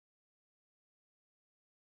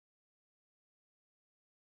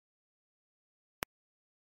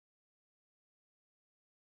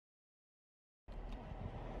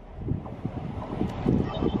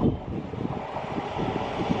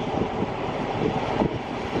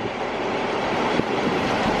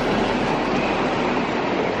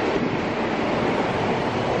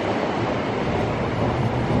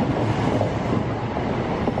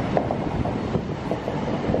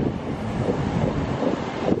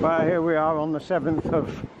Well, here we are on the 7th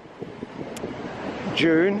of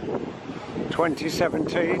June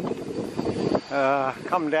 2017.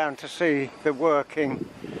 Come down to see the working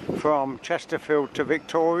from Chesterfield to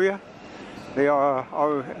Victoria,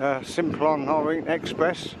 the Simplon Orient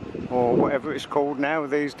Express, or whatever it's called now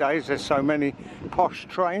these days. There's so many posh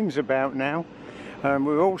trains about now.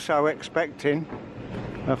 We're also expecting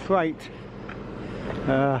a freight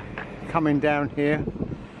coming down here,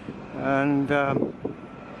 and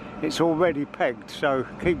it's already pegged, so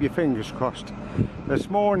keep your fingers crossed. This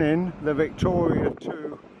morning, the Victoria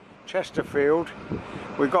to Chesterfield,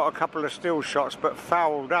 we got a couple of still shots but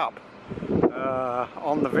fouled up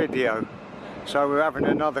on the video, so we're having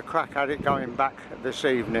another crack at it going back this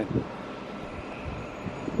evening.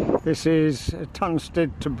 This is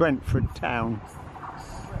Tunstead to Brentford town.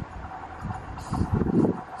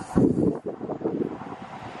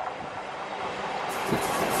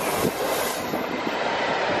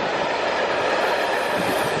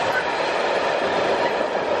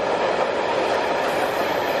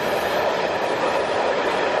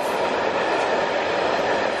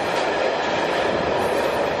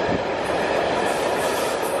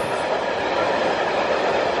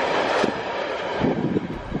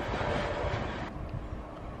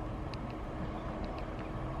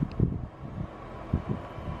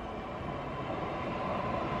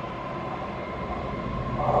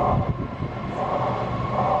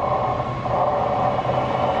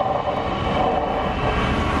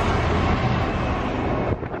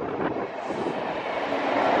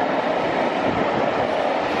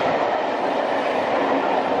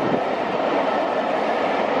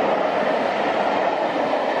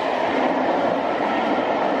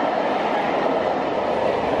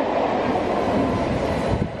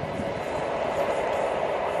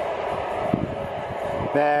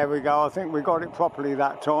 There we go, I think we got it properly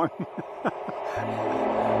that time.